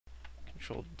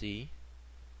Control D,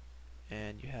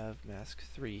 and you have mask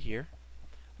 3 here.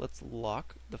 Let's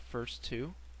lock the first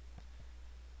two.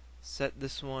 Set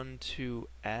this one to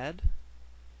add,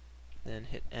 then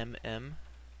hit MM.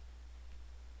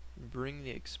 Bring the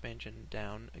expansion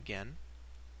down again,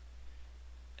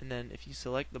 and then if you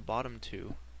select the bottom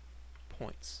 2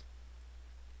 points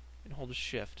and hold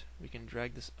Shift, we can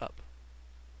drag this up,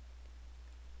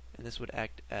 and this would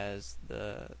act as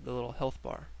the little health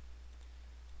bar,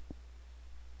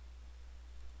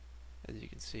 as you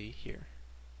can see here.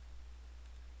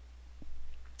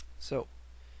 So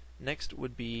next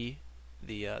would be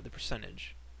the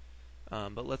percentage,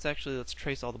 but let's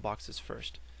trace all the boxes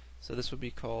first. So this would be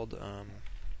called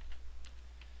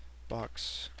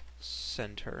box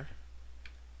center.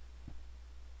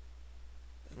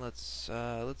 And let's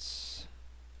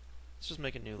just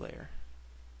make a new layer.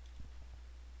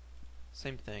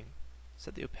 Same thing.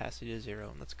 Set the opacity to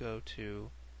 0, and let's go to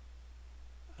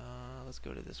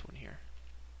this one here.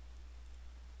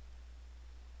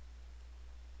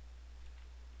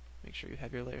 Make sure you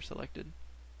have your layer selected.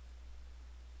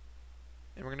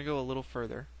 And we're going to go a little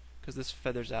further, because this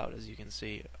feathers out, as you can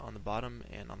see, on the bottom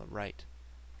and on the right.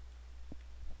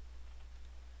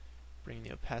 Bring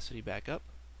the opacity back up.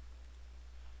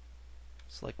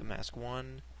 Select the mask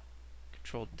 1,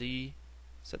 Control D,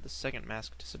 set the second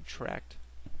mask to subtract,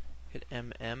 hit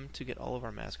MM to get all of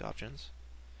our mask options,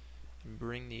 and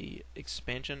bring the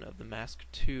expansion of the mask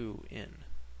 2 in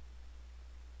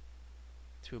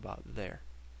to about there.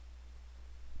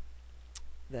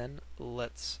 Then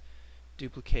let's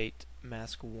duplicate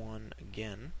mask 1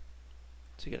 again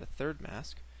to get a third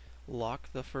mask, lock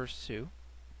the first two,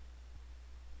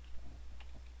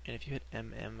 and if you hit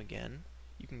MM again,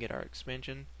 you can get our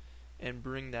expansion and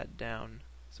bring that down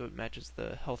so it matches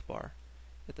the health bar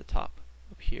at the top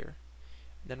up here.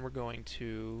 Then we're going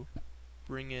to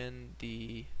bring in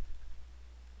the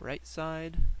right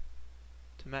side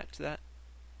to match that,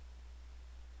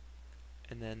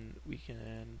 and then we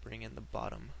can bring in the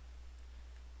bottom.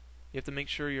 You have to make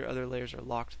sure your other layers are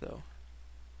locked though,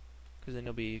 because then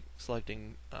you'll be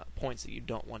selecting points that you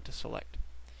don't want to select.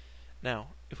 Now,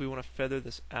 if we want to feather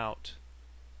this out,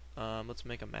 let's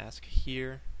make a mask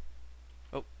here.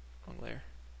 Oh, wrong layer.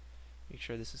 Make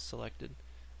sure this is selected.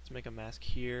 Let's make a mask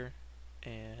here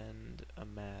and a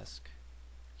mask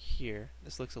here.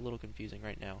 This looks a little confusing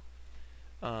right now.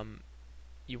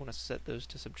 You want to set those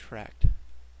to subtract.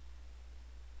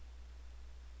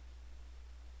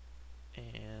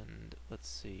 And let's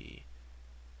see,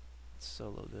 let's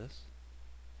solo this,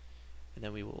 and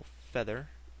then we will feather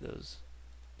those,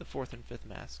 the fourth and fifth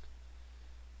mask,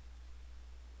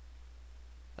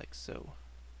 like so.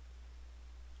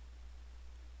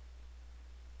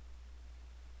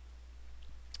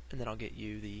 And then I'll get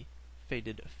you the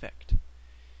faded effect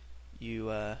you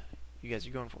guys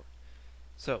are going for.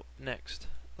 So next,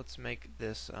 let's make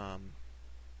this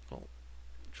little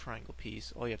triangle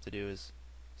piece. All you have to do is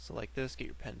select this, get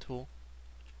your pen tool,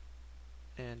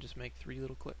 and just make 3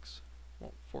 little clicks.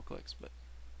 Well, 4 clicks, but.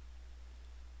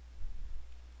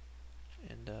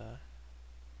 And I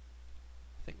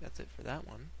think that's it for that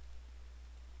one.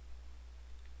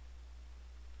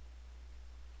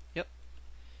 Yep.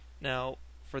 Now,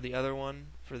 for the other one,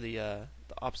 for the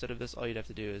opposite of this, all you'd have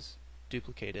to do is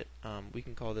duplicate it. We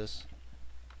can call this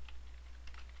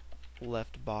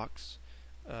left box.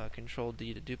 Control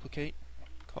D to duplicate.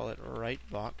 Call it right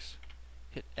box,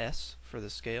 hit S for the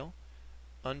scale,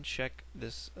 uncheck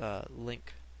this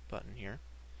link button here,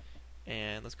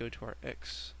 and let's go to our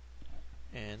X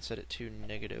and set it to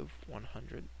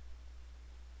 -100,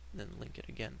 then link it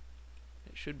again.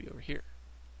 It should be over here.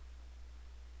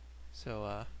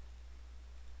 So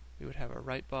we would have our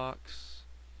right box,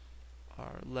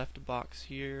 our left box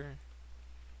here.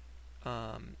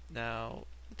 Now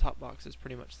the top box is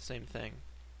pretty much the same thing.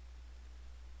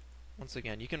 Once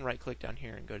again, you can right click down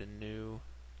here and go to new,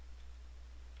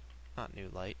 not new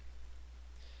light,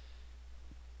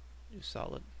 new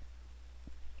solid.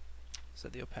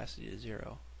 Set the opacity to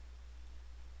 0.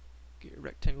 Get your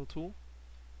rectangle tool,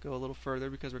 go a little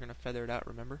further because we're going to feather it out,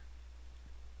 remember?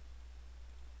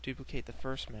 Duplicate the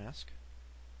first mask,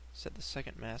 set the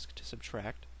second mask to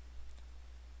subtract,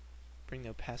 bring the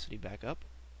opacity back up,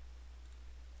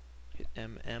 hit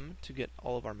MM to get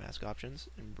all of our mask options,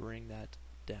 and bring that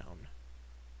down.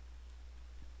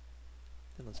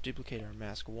 Then let's duplicate our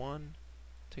mask 1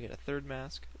 to get a third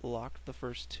mask, lock the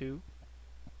first 2,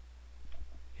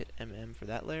 hit MM for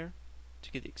that layer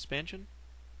to get the expansion,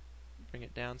 bring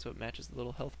it down so it matches the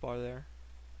little health bar there,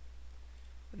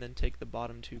 and then take the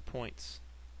bottom 2 points,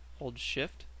 hold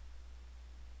Shift,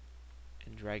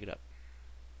 and drag it up.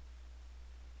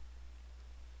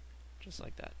 just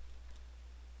like that.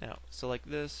 Now select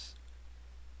this,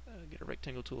 get a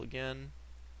rectangle tool again,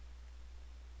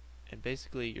 and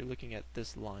basically you're looking at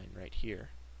this line right here.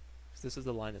 So this is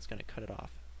the line that's going to cut it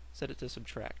off. Set it to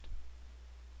subtract.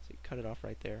 So you cut it off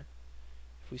right there.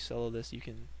 If we solo this, you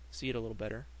can see it a little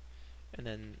better. And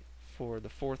then for the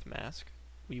fourth mask,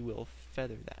 we will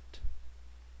feather that.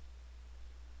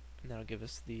 And that'll give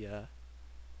us the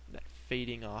that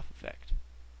fading off effect.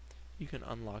 You can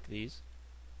unlock these.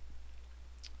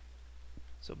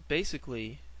 So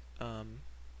basically,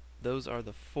 those are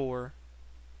the 4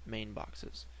 main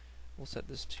boxes. We'll set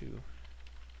this to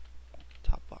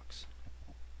top box.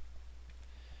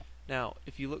 Now,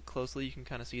 if you look closely, you can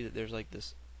kind of see that there's like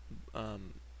this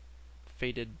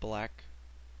faded black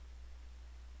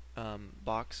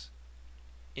box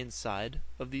inside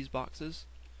of these boxes,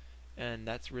 and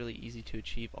that's really easy to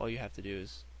achieve. All you have to do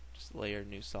is just layer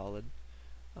new solid,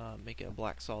 make it a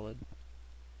black solid,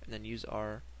 and then use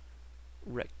our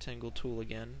rectangle tool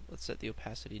again. Let's set the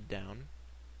opacity down.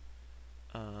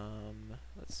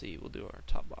 Let's see, we'll do our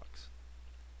top box.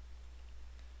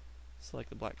 Select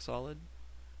the black solid,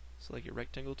 select your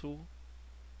rectangle tool,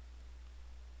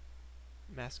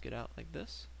 mask it out like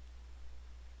this.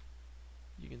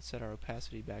 You can set our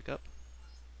opacity back up,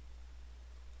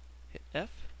 hit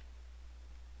F,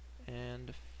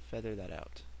 and feather that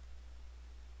out.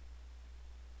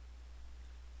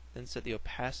 Then set the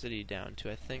opacity down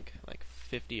to, I think, like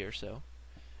 50 or so,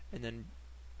 and then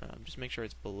just make sure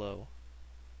it's below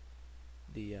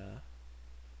the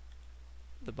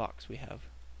box we have.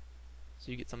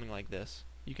 So you get something like this.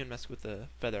 You can mess with the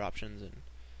feather options and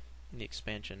in the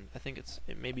expansion. I think it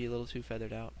may be a little too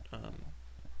feathered out.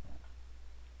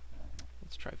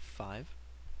 Let's try 5,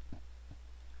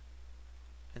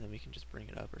 and then we can just bring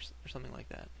it up or something like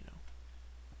that. You know,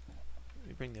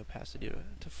 we bring the opacity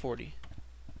to 40.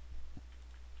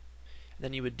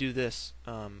 Then you would do this.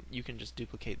 You can just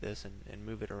duplicate this and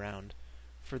move it around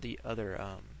for the other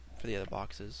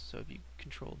boxes. So if you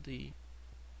Control D,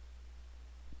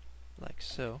 like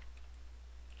so,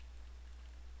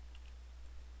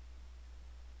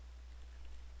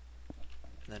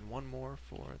 and then one more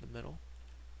for the middle.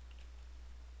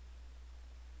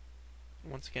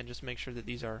 Once again, just make sure that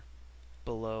these are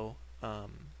below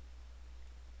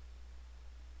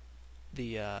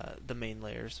the main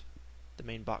layers, the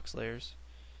main box layers.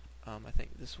 I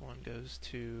think this one goes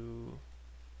to,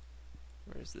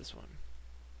 where is this one?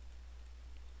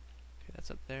 Okay, that's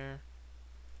up there.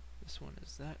 This one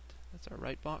is that's our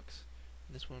right box,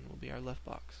 and this one will be our left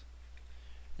box.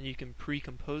 And you can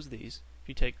pre-compose these. If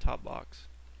you take top box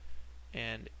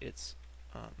and it's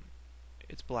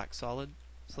black solid,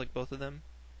 select both of them,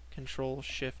 Control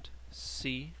Shift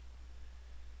C,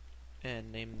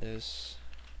 and name this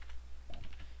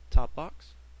top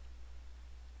box,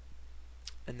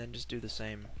 and then just do the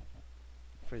same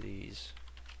for these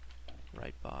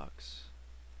right box,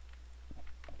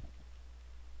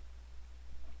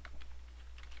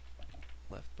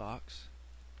 left box,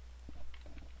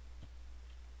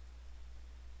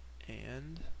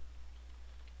 and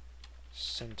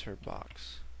center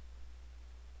box.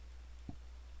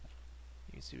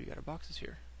 You can see we got our boxes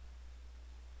here.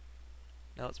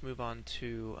 Now let's move on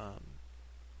to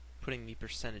putting the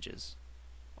percentages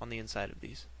on the inside of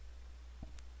these.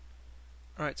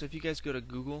 Alright, so if you guys go to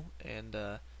Google and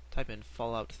type in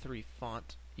Fallout 3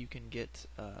 font, you can get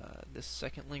this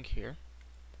second link here.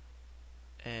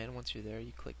 And once you're there,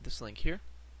 you click this link here,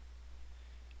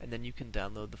 and then you can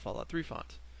download the Fallout 3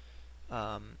 font.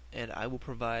 And I will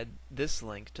provide this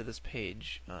link to this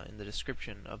page in the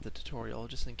description of the tutorial,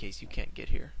 just in case you can't get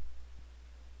here.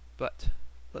 But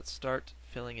let's start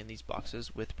filling in these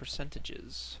boxes with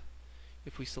percentages.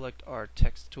 If we select our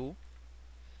text tool,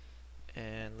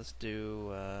 and let's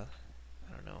do, I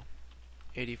don't know,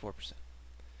 84%.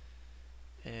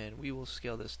 And we will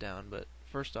scale this down, but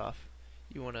first off,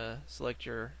 you want to select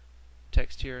your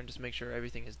text here and just make sure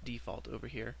everything is default over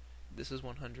here. This is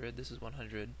 100, this is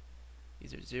 100,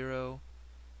 these are 0,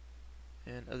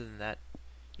 and other than that,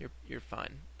 you're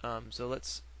fine. So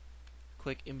let's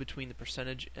click in between the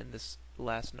percentage and this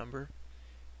last number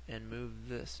and move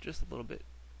this just a little bit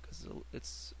because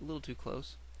it's a little too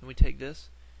close. And we take this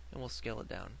and we'll scale it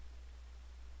down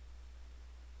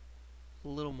a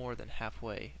little more than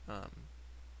halfway,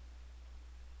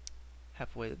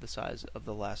 halfway the size of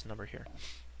the last number here.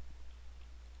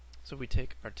 So we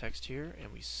take our text here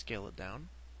and we scale it down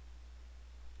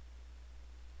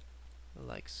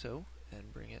like so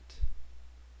and bring it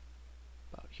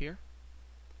about here.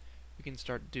 We can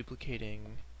start duplicating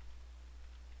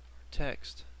our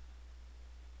text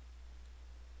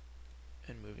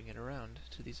and moving it around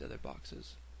to these other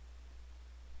boxes.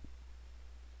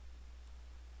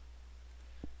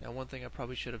 Now one thing I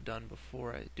probably should have done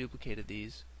before I duplicated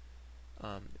these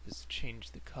is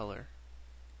change the color,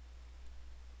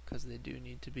 because they do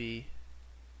need to be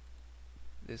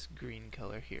this green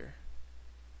color here.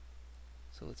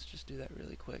 So let's just do that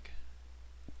really quick.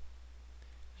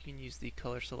 You can use the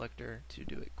color selector to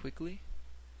do it quickly,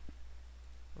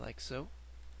 like so.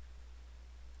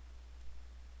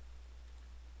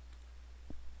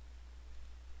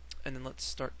 And then let's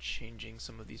start changing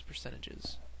some of these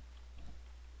percentages.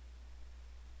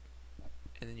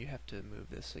 And then you have to move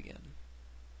this again.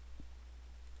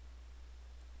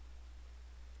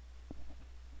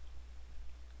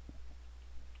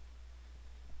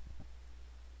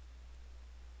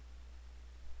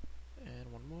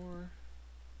 And one more.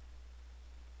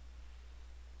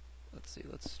 Let's see,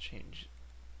 let's change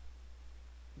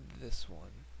this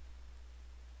one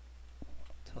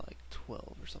to like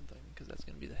 12 or something, because that's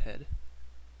going to be the head.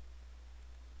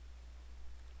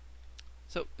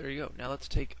 So there you go. Now let's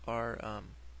take our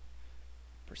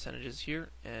percentages here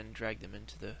and drag them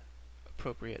into the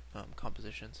appropriate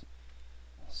compositions.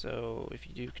 So if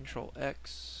you do Control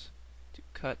X to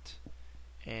cut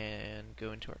and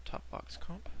go into our top box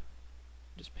comp,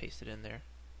 just paste it in there,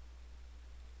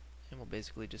 and we'll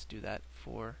basically just do that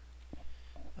for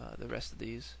the rest of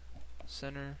these.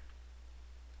 Center,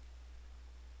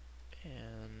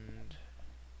 and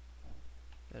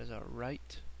that is our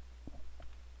right,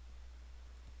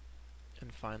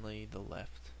 and finally the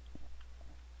left.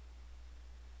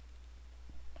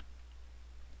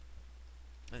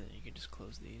 And then you can just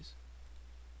close these.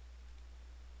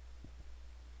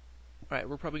 Alright,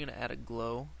 we're probably going to add a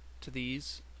glow to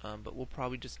these, but we'll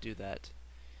probably just do that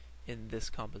in this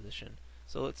composition.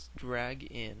 So let's drag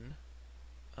in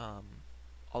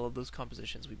all of those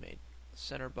compositions we made.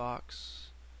 Center box,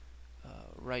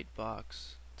 right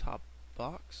box, top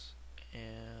box,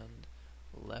 and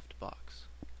left box.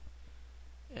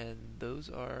 And those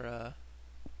are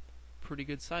pretty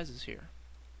good sizes here.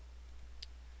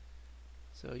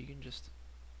 So you can just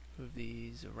move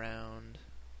these around.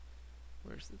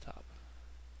 Where's the top?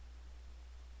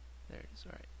 There it is.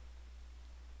 Alright.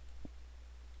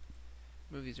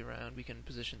 Move these around. We can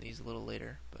position these a little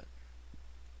later, but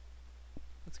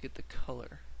let's get the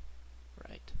color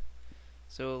right.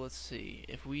 So let's see.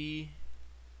 If we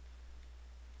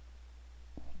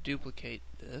duplicate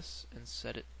this and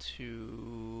set it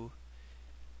to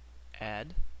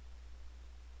add,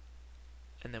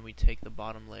 and then we take the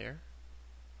bottom layer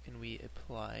and we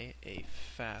apply a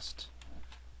fast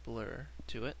blur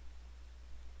to it,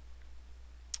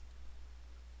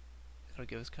 it'll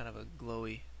give us kind of a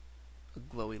glowy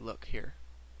look here.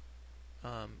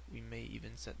 We may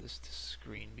even set this to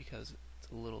screen because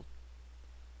it's a little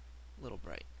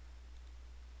bright.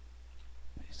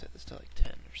 I set this to like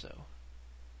 10 or so,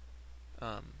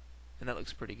 and that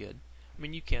looks pretty good. I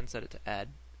mean, you can set it to add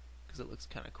because it looks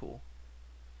kind of cool.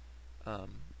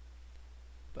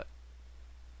 But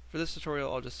for this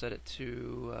tutorial, I'll just set it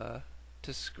to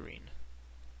screen,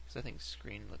 because I think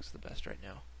screen looks the best right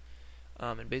now.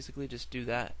 And basically just do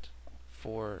that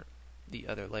for the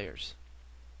other layers.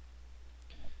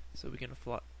 So we can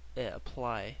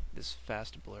apply this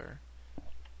fast blur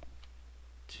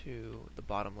to the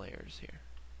bottom layers here,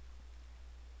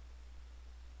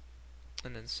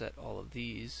 and then set all of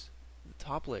these, the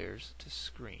top layers, to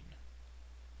screen.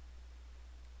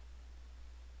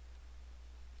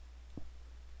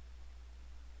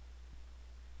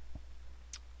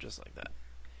 Just like that.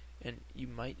 And you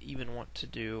might even want to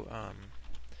do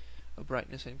a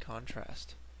brightness and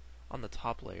contrast on the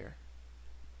top layer,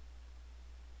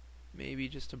 maybe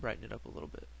just to brighten it up a little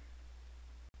bit.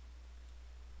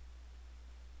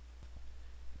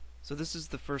 So this is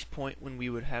the first point when we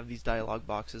would have these dialog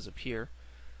boxes appear.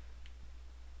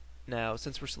 Now,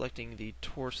 since we're selecting the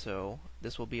torso,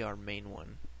 this will be our main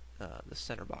one, the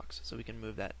center box. So we can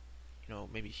move that,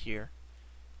 maybe here.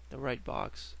 The right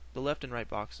box, the left and right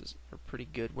boxes are pretty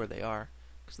good where they are,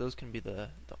 because those can be the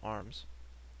arms.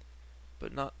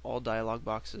 But not all dialog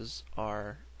boxes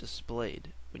are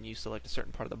displayed when you select a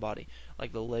certain part of the body.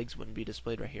 Like the legs wouldn't be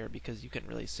displayed right here because you couldn't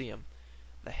really see them.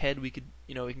 The head, we can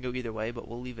go either way, but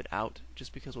we'll leave it out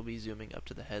just because we'll be zooming up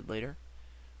to the head later.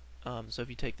 So if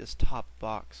you take this top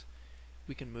box,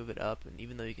 we can move it up, and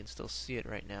even though you can still see it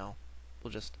right now,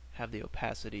 we'll just have the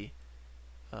opacity,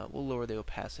 we'll lower the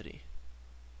opacity.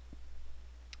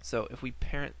 So if we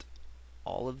parent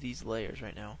all of these layers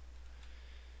right now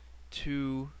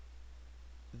to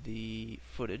the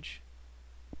footage,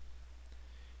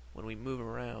 when we move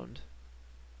around,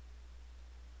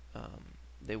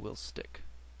 they will stick.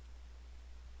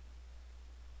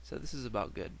 So this is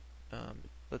about good.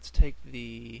 Let's take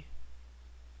the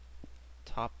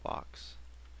top box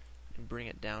and bring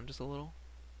it down just a little.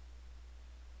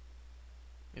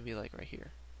 Maybe like right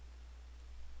here.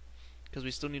 Because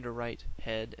we still need to write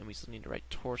head and we still need to write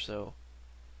torso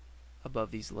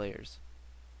above these layers.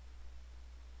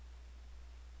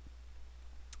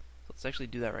 So let's actually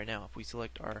do that right now. If we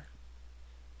select our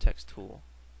text tool,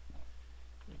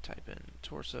 we type in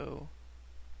torso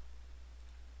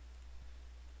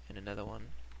and another one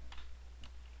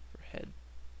for head.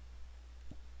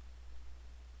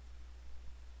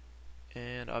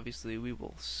 And obviously we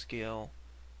will scale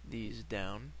these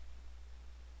down.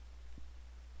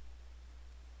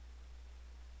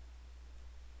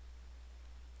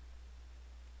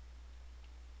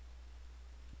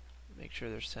 Make sure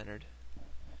they're centered.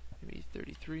 Maybe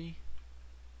 33.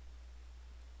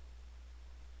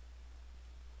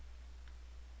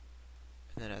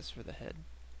 And then as for the head,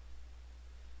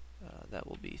 that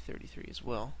will be 33 as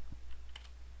well.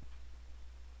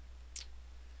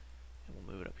 And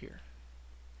we'll move it up here.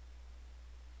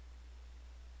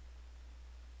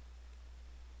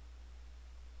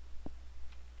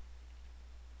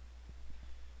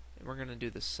 And we're going to do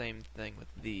the same thing with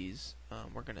these.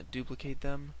 We're going to duplicate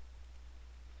them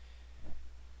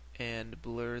and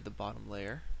blur the bottom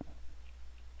layer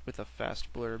with a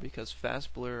fast blur, because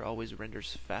fast blur always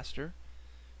renders faster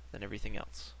than everything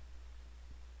else.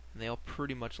 And they all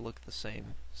pretty much look the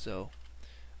same, so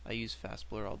I use fast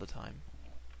blur all the time.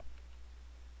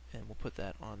 And we'll put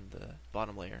that on the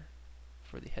bottom layer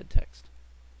for the head text.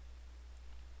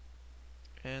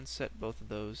 And set both of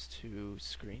those to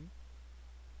screen.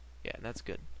 Yeah, and that's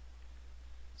good.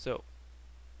 So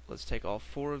let's take all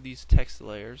 4 of these text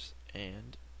layers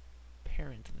and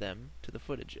parent them to the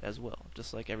footage as well,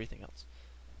 just like everything else.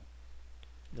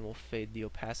 And then we'll fade the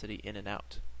opacity in and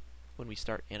out when we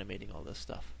start animating all this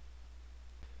stuff.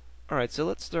 Alright, so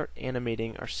let's start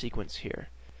animating our sequence here.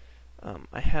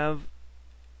 I have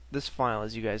this file,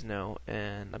 as you guys know,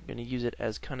 and I'm going to use it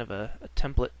as kind of a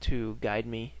template to guide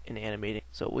me in animating.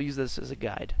 So we'll use this as a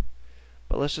guide.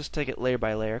 But let's just take it layer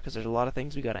by layer, because there's a lot of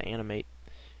things we got to animate,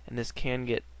 and this can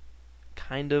get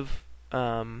kind of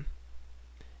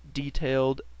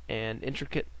detailed and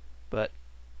intricate, but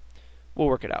we'll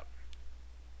work it out.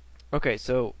 Okay,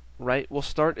 so we'll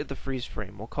start at the freeze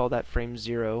frame. We'll call that frame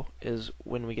 0 is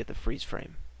when we get the freeze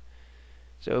frame.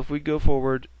 So if we go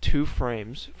forward 2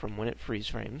 frames from when it freeze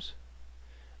frames,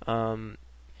 and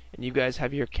you guys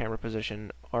have your camera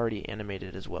position already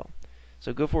animated as well.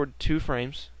 So go forward 2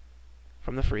 frames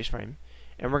from the freeze frame,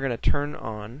 and we're going to turn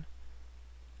on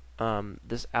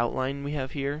this outline we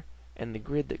have here and the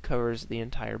grid that covers the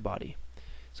entire body.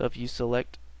 So if you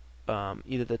select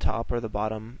either the top or the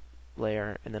bottom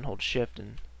layer and then hold shift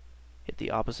and hit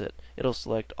the opposite, it'll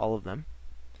select all of them.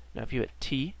 Now if you hit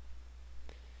T,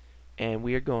 and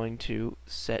we are going to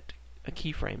set a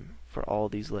keyframe for all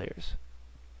these layers,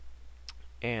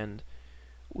 and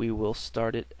we will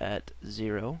start it at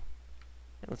 0.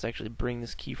 And let's actually bring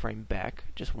this keyframe back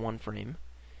just 1 frame,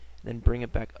 then bring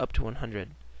it back up to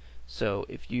 100. So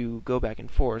if you go back and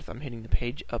forth, I'm hitting the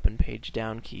page up and page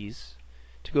down keys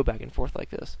to go back and forth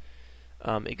like this.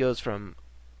 It goes from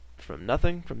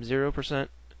nothing, from 0%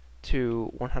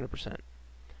 to 100%.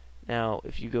 Now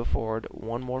if you go forward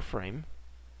 1 more frame,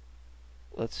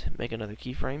 let's make another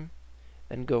keyframe,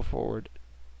 then go forward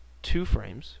 2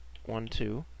 frames, 1,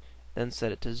 2, then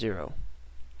set it to 0.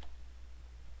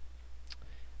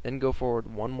 Then go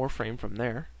forward 1 more frame from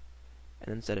there,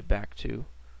 and then set it back to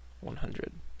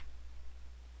 100.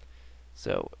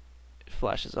 So it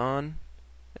flashes on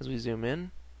as we zoom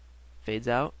in, fades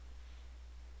out,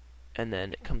 and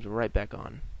then it comes right back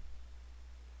on.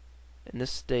 And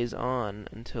this stays on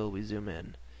until we zoom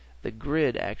in. The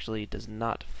grid actually does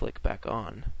not flick back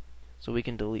on, so we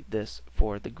can delete this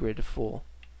for the grid full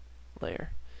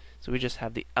layer. So we just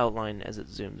have the outline as it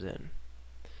zooms in.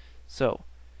 So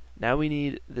now we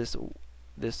need this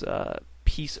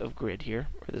piece of grid here,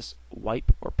 or this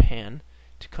wipe or pan,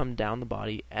 to come down the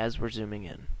body as we're zooming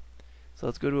in. So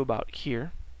let's go to about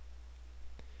here,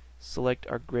 select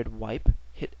our grid wipe,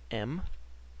 hit M,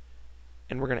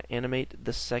 and we're going to animate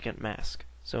the second mask.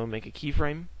 So we'll make a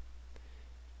keyframe,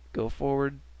 go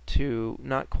forward to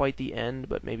not quite the end,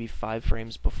 but maybe 5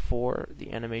 frames before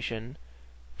the animation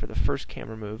for the first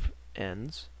camera move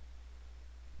ends.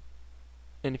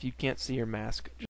 And if you can't see your mask,